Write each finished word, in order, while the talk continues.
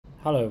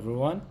Hello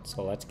everyone,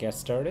 so let's get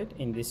started.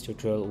 In this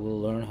tutorial we'll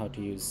learn how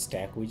to use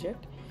stack widget.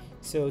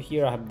 So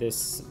here I have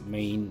this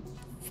main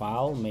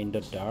file,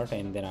 main.dart,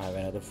 and then I have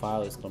another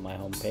file. It's called my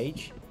home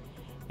page,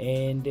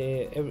 and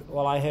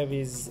all I have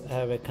is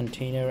a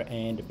container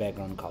and a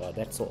background color.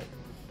 That's all.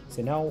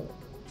 So now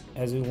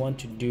as we want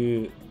to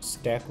do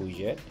stack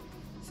widget,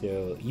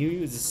 so you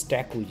use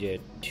stack widget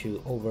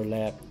to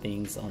overlap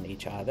things on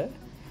each other.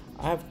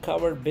 I have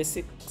covered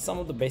some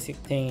of the basic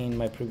thing in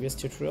my previous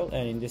tutorial,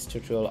 and in this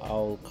tutorial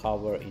I'll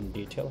cover in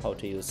detail how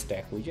to use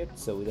stack widget.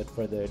 So without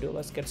further ado,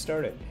 let's get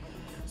started.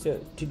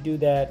 So to do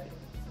that,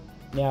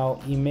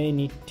 now you may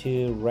need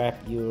to wrap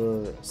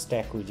your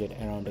stack widget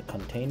around a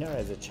container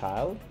as a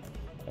child.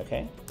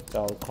 Okay,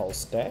 so I'll call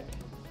stack,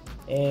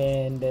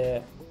 and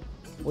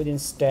within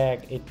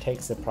stack it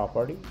takes a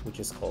property which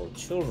is called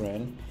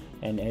children,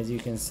 and as you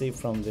can see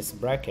from this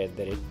bracket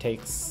that it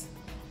takes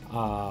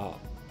a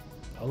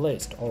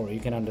list, or you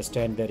can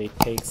understand that it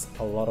takes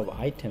a lot of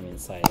item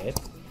inside it.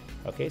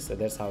 Okay, so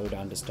that's how you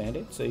understand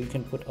it. So you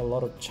can put a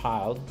lot of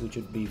child, which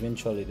would be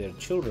eventually their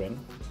children.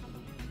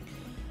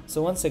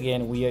 So once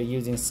again we are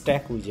using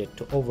stack widget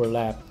to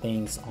overlap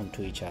things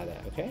onto each other.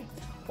 Okay,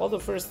 well, the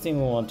first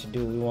thing we want to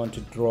do, we want to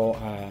draw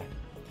a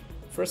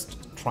first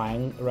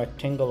triangle,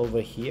 rectangle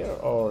over here,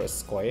 or a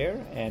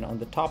square, and on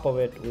the top of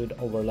it we'd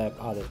overlap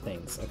other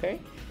things. Okay,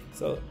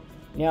 so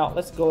now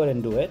let's go ahead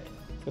and do it.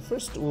 So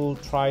first we'll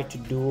try to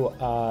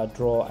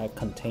draw a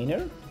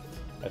container.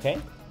 Okay,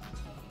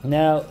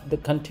 now the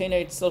container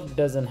itself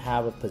doesn't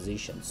have a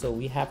position, so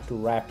we have to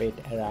wrap it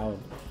around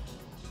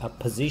a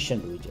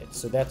positioned widget.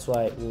 So that's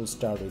why we'll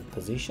start with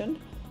positioned,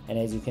 and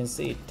as you can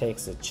see it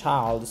takes a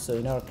child, so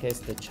in our case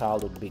the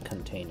child would be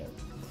container.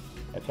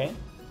 Okay,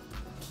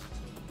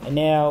 and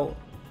now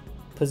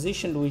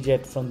positioned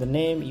widget, from the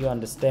name you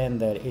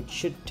understand that it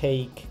should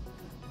take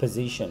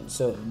position,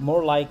 so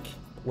more like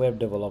web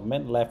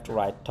development, left,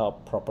 right,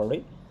 top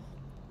properly.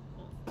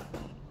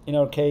 In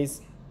our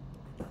case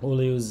we'll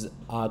use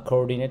a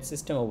coordinate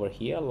system over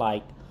here,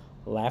 like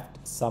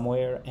left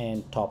somewhere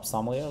and top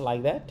somewhere,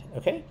 like that.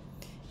 Okay,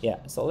 yeah,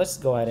 so let's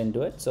go ahead and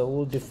do it. So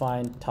we'll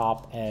define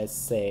top as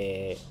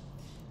say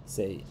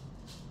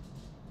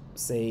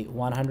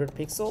 100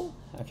 pixel.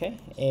 Okay,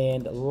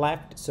 and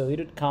left, so it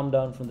would come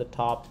down from the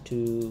top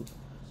to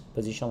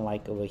position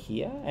like over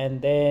here,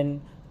 and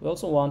then we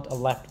also want a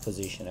left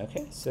position.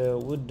 Okay, so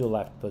we'll do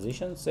left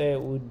position, so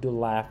we'll do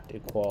left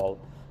equal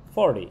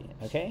 40.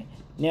 Okay,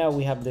 now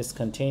we have this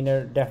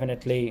container.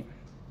 Definitely,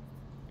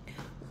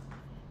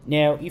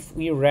 now if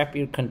we wrap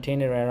your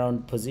container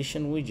around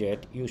position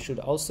widget, you should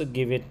also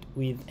give it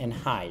width and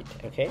height.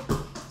 Okay,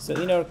 so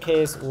in our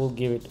case we'll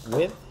give it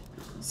width.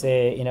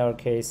 Say in our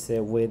case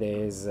width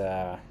is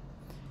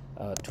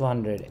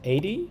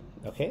 280.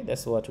 Okay,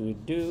 that's what we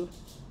do,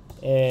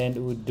 and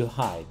we'd do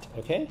height.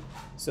 Okay,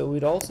 so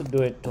we'd also do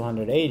it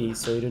 280,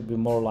 so it would be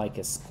more like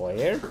a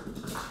square.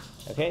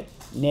 Okay,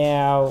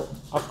 now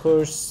of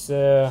course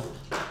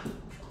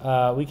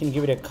we can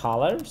give it a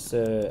color.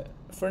 So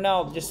for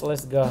now just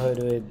let's go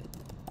ahead with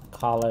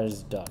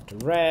colors dot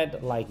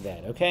red, like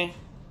that. Okay,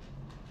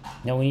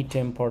 now we need to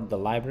import the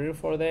library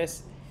for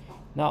this.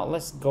 Now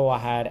let's go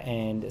ahead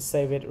and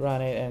save it,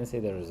 run it, and see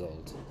the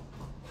result.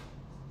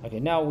 Okay,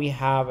 now we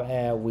have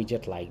a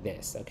widget like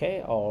this,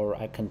 okay, or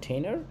a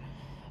container,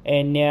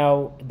 and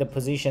now the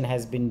position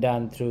has been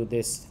done through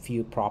this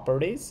few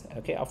properties.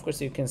 Okay, of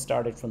course you can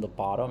start it from the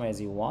bottom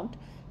as you want,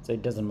 so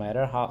it doesn't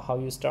matter how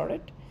you start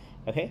it.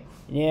 Okay,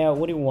 now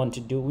what do we want to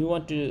do? We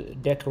want to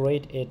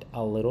decorate it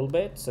a little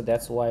bit, so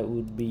that's why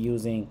we'd be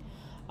using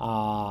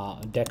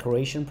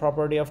decoration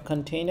property of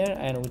container,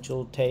 and which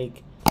will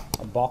take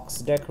a box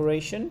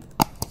decoration.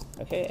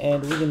 Okay,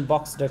 and within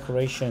box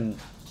decoration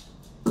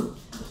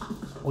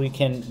we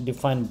can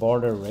define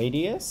border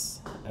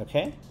radius.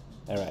 Okay,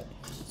 all right,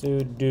 so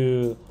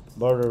do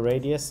border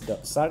radius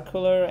dot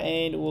circular,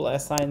 and we'll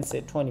assign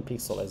say 20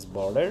 pixel as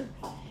border.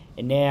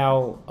 And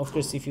now of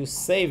course if you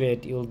save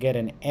it you'll get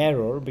an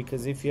error,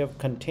 because if you have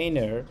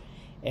container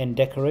and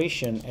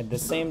decoration at the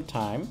same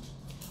time,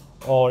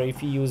 or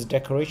if you use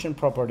decoration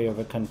property of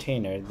a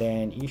container,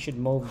 then you should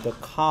move the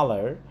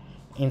color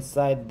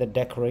inside the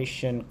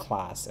decoration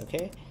class.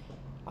 Okay,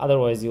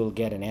 otherwise you'll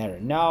get an error.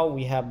 Now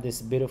we have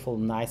this beautiful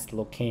nice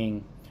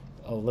looking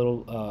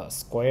little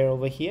square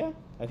over here.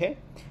 Okay,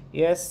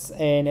 yes,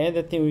 and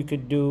another thing we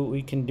could do,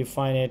 we can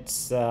define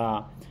its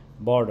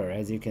border,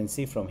 as you can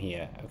see from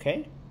here.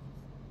 Okay,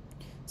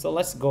 so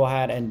let's go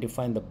ahead and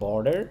define the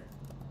border.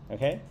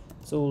 Okay,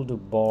 so we'll do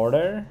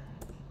border,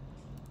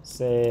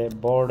 say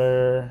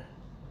border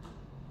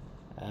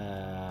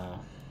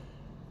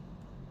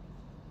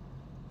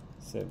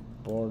so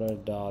border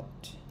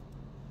dot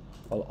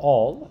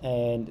all,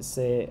 and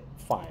say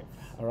 5.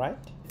 All right,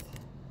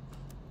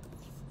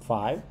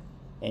 5,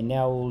 and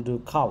now we'll do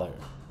color.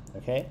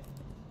 Okay,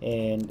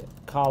 and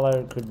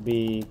color could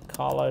be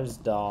colors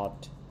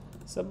dot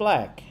so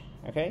black.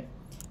 Okay,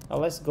 now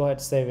let's go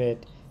ahead, save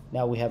it.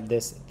 Now we have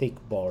this thick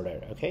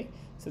border. Okay,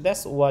 so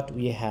that's what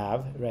we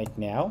have right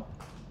now,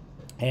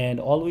 and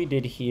all we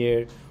did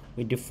here,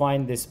 we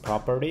define these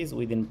properties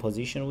within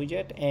position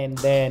widget, and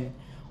then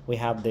we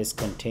have this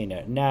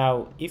container.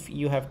 Now if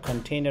you have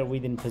container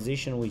within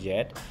position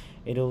widget,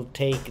 it will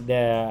take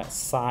the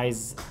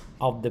size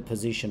of the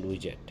position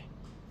widget.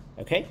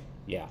 Okay,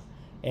 yeah.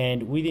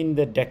 And within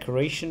the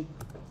decoration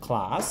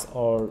class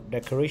or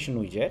decoration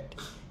widget,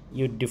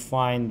 you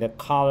define the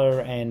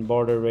color and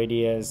border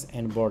radius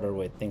and border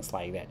width, things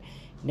like that.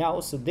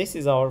 Now, so this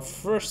is our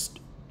first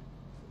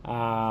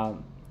stacked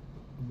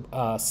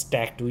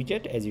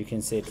widget. As you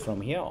can see it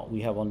from here,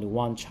 we have only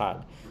one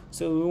child,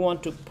 so we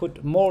want to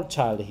put more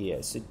child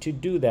here. So to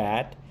do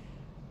that,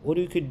 what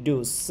we could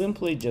do,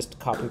 simply just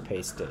copy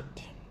paste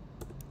it.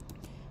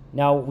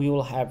 Now we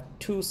will have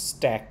two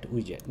stacked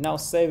widget. Now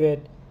save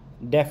it.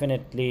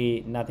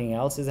 Definitely nothing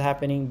else is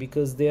happening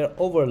because they're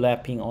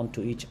overlapping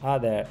onto each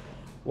other.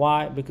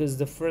 Why? Because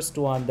the first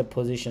one, the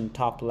position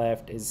top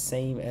left, is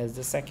same as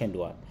the second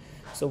one.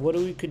 So what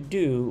we could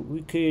do,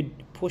 we could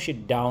push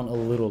it down a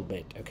little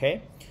bit.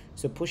 Okay,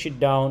 so push it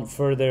down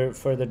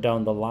further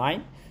down the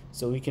line.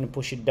 So we can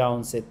push it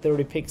down, say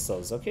 30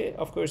 pixels. Okay,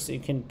 of course you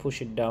can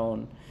push it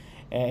down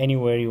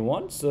anywhere you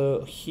want.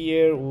 So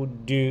here we'll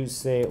do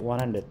say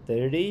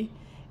 130,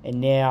 and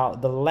now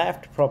the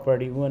left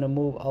property we want to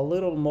move a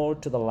little more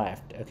to the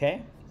left.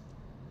 Okay,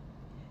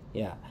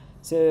 yeah,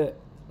 so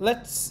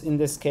let's, in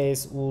this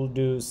case we'll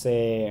do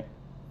say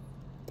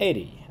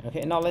 80.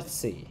 Okay, now let's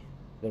see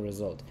the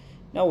result.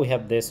 Now we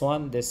have this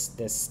one, this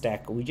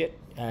stack widget.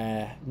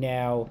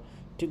 Now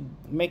to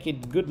make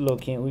it good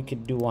looking, we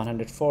could do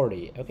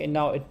 140. Okay,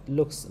 now it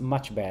looks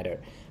much better.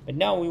 But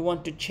now we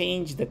want to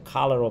change the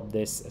color of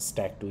this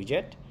stacked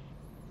widget.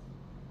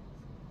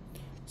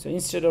 So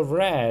instead of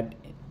red,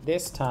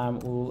 this time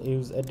we'll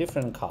use a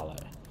different color.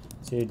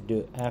 So you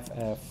do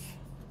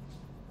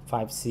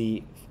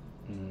FF5C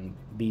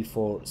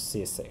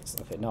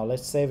B4C6. Okay, now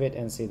let's save it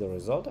and see the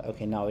result.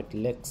 Okay, now it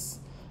looks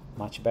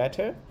much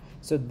better.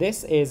 So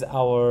this is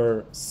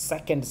our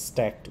second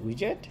stacked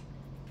widget.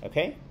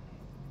 Okay,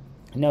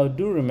 now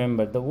do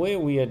remember the way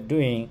we are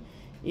doing.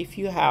 If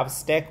you have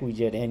stack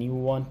widget and you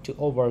want to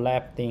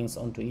overlap things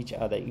onto each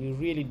other, you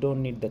really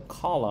don't need the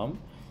column.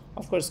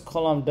 Of course,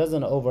 column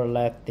doesn't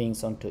overlap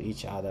things onto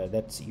each other.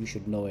 That's, you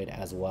should know it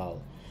as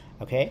well.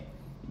 Okay,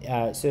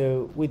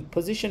 so with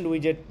positioned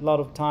widget, a lot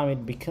of time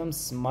it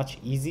becomes much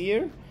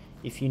easier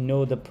if you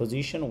know the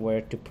position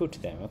where to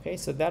put them. Okay,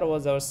 so that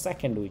was our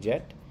second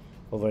widget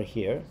over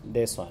here,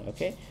 this one.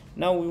 Okay,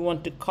 now we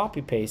want to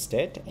copy paste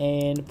it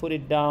and put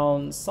it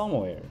down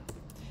somewhere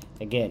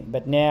again.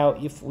 But now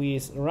if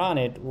we run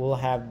it, we'll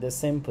have the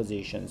same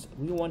positions.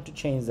 We want to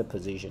change the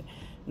position.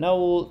 Now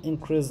we'll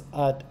increase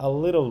it a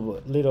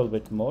little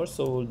bit more,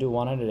 so we'll do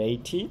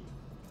 180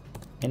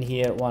 and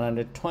here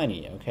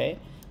 120. Okay,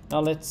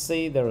 now let's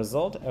see the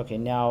result. Okay,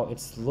 now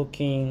it's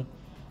looking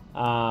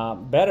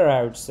better,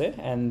 I would say,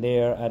 and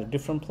they're at a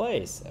different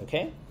place.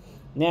 Okay,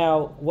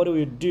 now what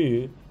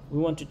do? We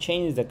want to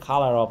change the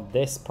color of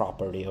this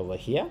property over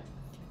here.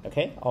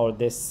 Okay, or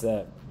this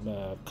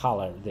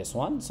color, this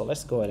one. So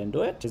let's go ahead and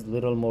do it. Just a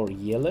little more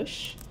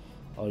yellowish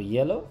or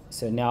yellow.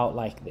 So now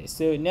like this.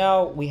 So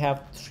now we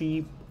have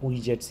three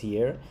widgets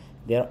here.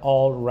 They're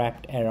all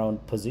wrapped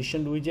around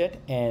positioned widget,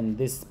 and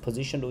these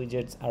positioned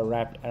widgets are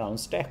wrapped around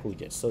stack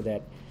widgets so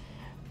that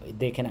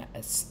they can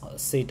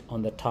sit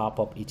on the top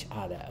of each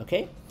other.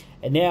 Okay,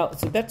 and now,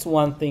 so that's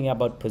one thing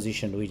about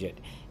positioned widget.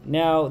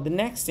 Now the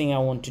next thing I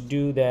want to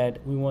do,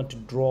 that we want to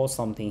draw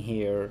something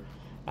here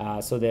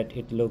so that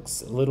it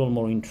looks a little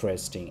more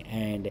interesting.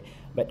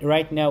 But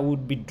right now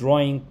we'd be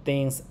drawing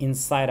things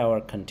inside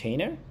our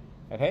container.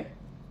 Okay,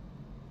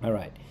 all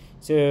right,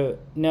 so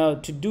now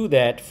to do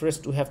that,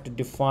 first we have to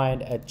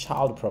define a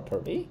child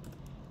property.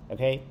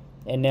 Okay,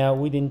 and now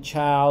within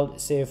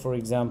child, say for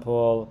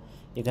example,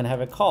 you can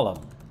have a column.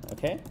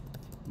 Okay,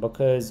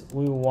 because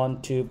we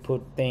want to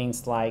put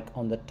things like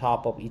on the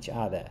top of each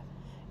other.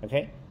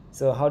 Okay,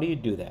 so how do you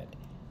do that?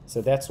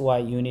 So that's why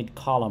you need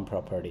column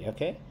property.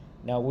 Okay,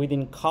 now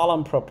within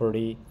column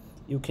property,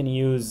 you can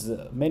use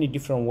many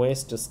different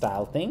ways to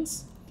style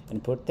things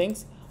and put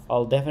things.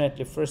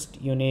 Definitely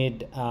first you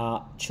need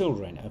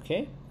children.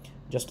 Okay,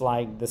 just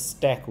like the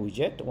stack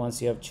widget,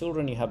 once you have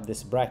children, you have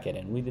this bracket,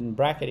 and within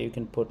bracket you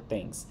can put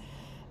things.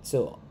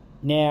 So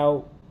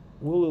now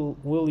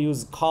we'll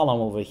use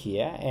column over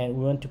here, and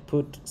we want to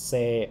put,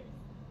 say,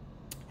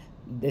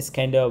 this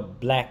kind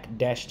of black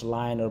dashed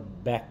line or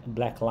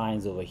black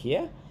lines over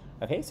here.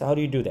 Okay, so how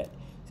do you do that?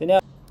 So now,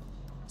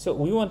 so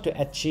we want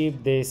to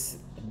achieve this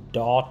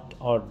dot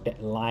or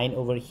line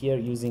over here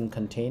using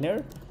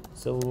container.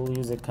 So we'll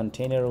use a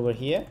container over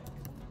here.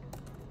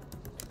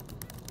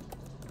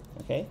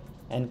 Okay,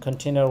 and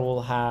container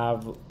will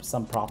have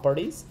some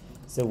properties.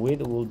 So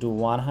width we'll do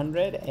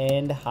 100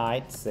 and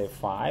height say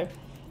 5,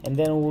 and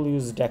then we'll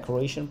use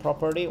decoration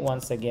property.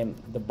 Once again,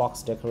 the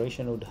box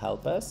decoration would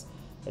help us.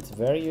 It's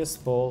very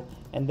useful.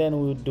 And then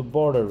we'll do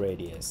border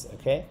radius.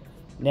 Okay,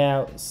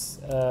 now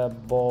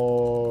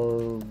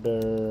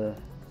border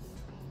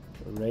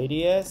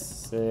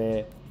radius,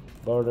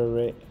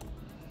 border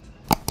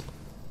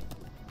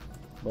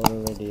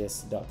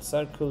radius dot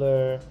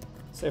circular,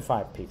 say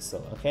 5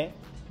 pixel. Okay,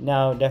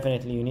 now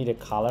definitely you need a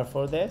color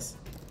for this,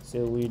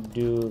 so we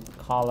do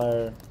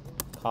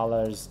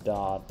colors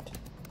dot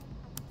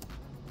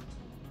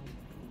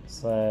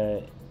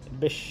say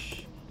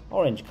bish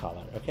orange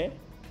color. Okay,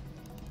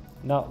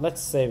 now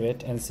let's save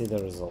it and see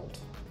the result.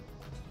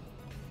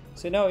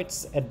 So now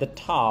it's at the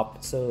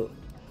top. So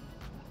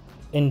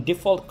in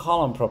default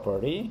column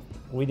property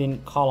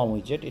within column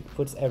widget, it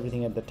puts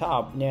everything at the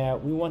top. Now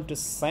we want to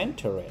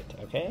center it.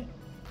 Okay,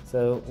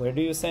 so where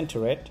do you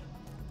center it?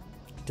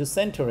 To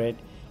center it,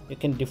 you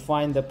can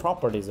define the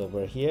properties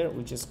over here,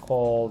 which is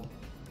called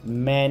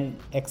main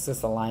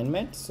axis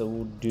alignment. So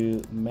we'll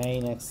do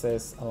main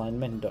axis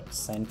alignment dot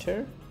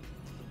center.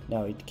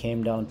 Now it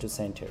came down to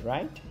center,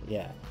 right?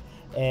 Yeah,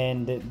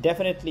 and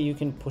definitely you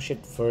can push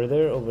it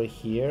further over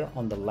here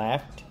on the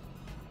left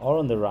or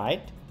on the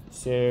right.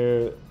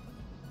 So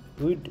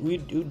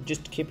we'd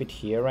just keep it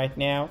here right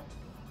now.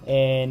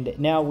 And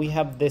now we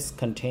have this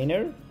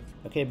container.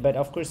 Okay, but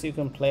of course you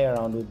can play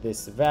around with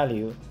this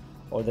value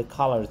or the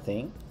color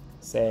thing.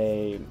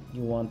 Say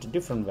you want a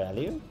different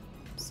value,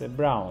 say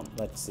brown,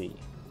 let's see.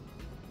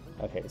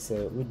 Okay,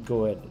 so we'd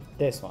go with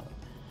this one.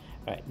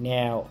 All right,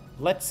 now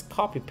let's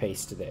copy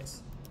paste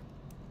this.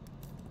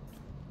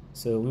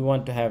 So we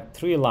want to have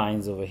 3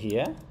 lines over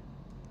here.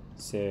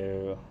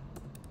 So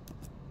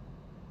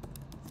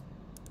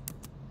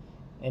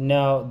and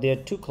now they're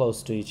too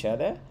close to each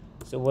other.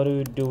 So what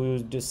do? We will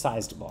do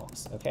sized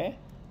box. Okay,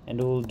 and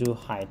we'll do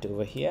height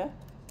over here.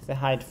 The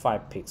height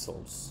 5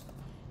 pixels.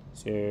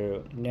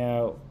 So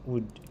now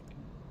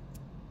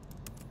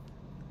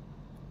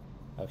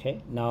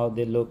okay, now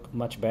they look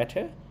much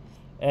better.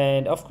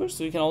 And of course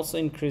we can also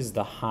increase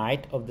the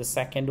height of the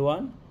second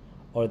one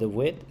or the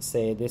width.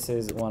 Say this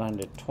is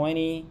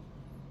 120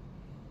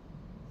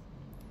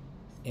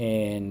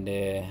 and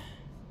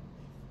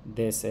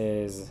this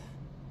is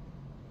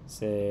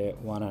say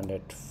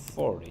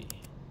 140.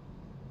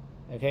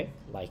 Okay,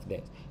 like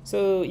this.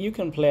 So you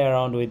can play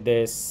around with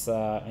this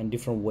in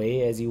different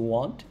way as you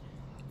want.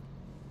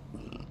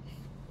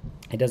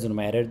 It doesn't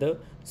matter though.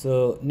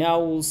 So now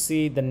we'll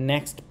see the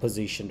next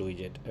positioned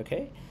widget.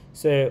 Okay,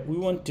 so we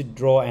want to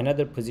draw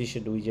another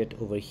positioned widget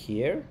over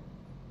here.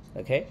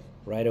 Okay,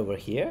 right over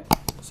here.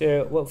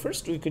 So well,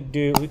 first we could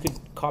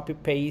copy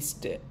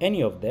paste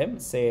any of them.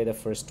 Say the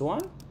first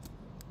one,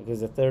 because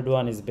the third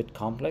one is a bit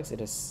complex,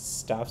 it has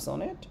stuffs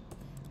on it.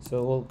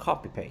 So we'll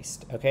copy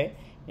paste. Okay,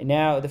 and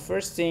now the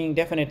first thing,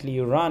 definitely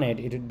you run it,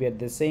 it would be at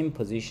the same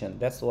position.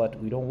 That's what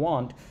we don't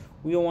want.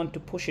 We want to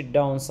push it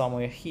down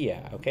somewhere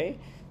here. Okay,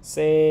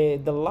 say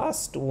the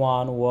last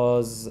one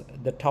was,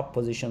 the top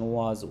position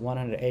was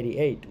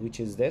 188, which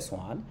is this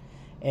one,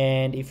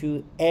 and if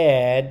you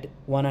add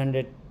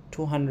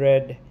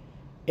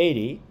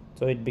 280,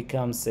 so it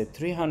becomes say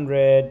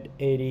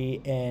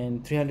 380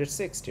 and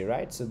 360,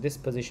 right? So this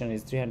position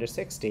is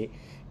 360.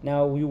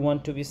 Now we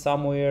want to be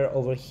somewhere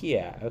over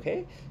here.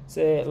 Okay,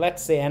 so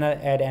let's say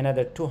add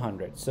another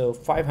 200, so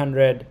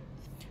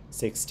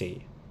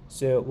 560.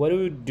 So what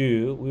we would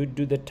do, we would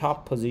do the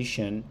top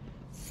position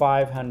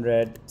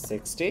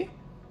 560.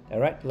 All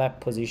right, left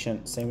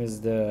position same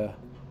as the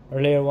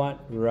earlier one,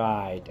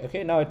 right?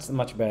 Okay, now it's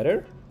much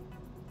better.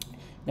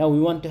 Now we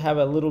want to have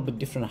a little bit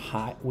different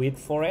height width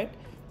for it.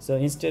 So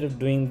instead of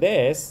doing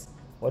this,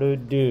 what we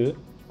would do,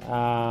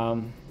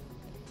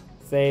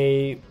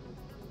 say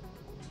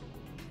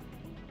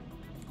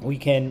we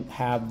can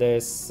have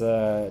this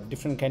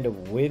different kind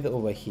of width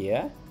over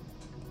here,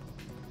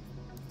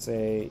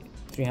 say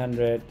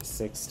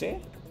 360.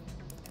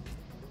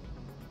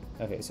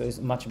 Okay, so it's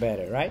much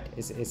better, right?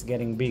 It's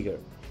getting bigger.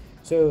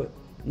 So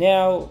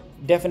now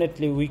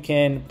definitely we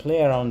can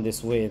play around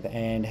this width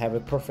and have a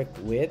perfect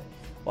width.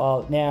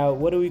 Well, now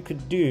what we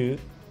could do,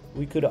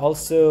 we could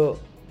also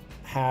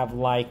have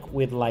like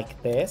width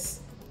like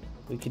this.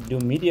 We could do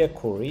media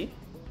query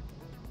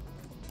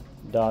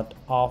dot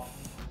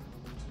off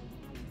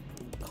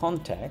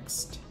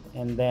context,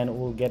 and then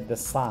we'll get the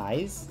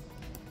size,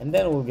 and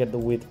then we'll get the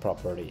width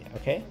property.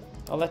 Okay,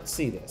 now let's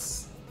see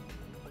this.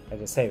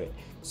 Okay, save it.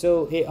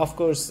 So of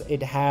course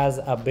it has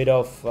a bit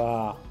of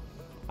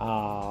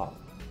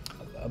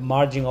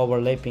margin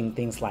overlapping,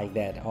 things like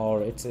that,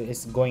 or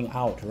it's going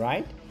out,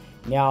 right?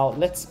 Now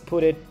let's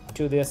put it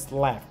to this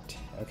left.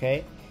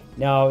 Okay,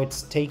 now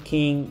it's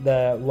taking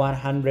the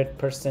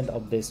 100%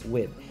 of this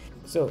width.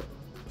 So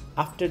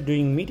after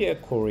doing media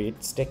query,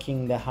 it's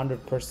taking the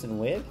 100%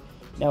 width.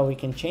 Now we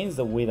can change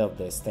the width of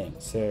this thing.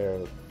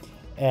 So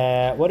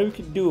what we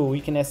could do, we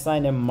can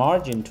assign a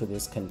margin to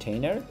this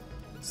container,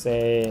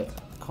 say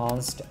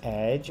const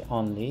edge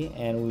only,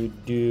 and we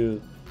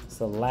do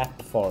so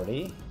left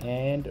 40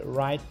 and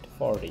right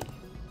 40.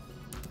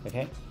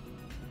 Okay,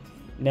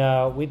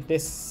 now with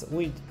this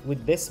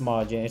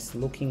margin, it's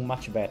looking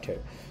much better.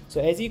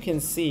 So as you can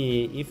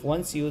see, if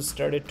once you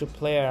started to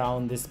play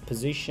around this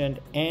positioned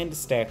and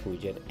stack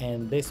widget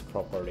and these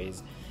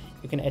properties,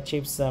 you can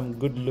achieve some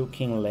good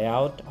looking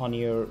layout on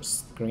your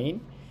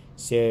screen.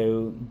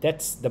 So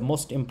that's the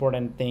most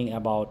important thing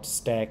about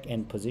stack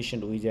and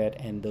positioned widget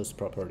and those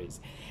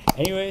properties.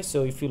 Anyway,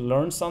 so if you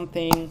learn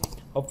something,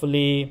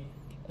 hopefully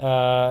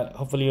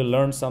you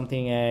learned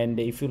something, and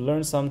if you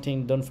learned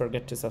something, don't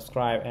forget to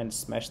subscribe and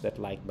smash that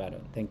like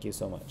button. Thank you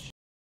so much.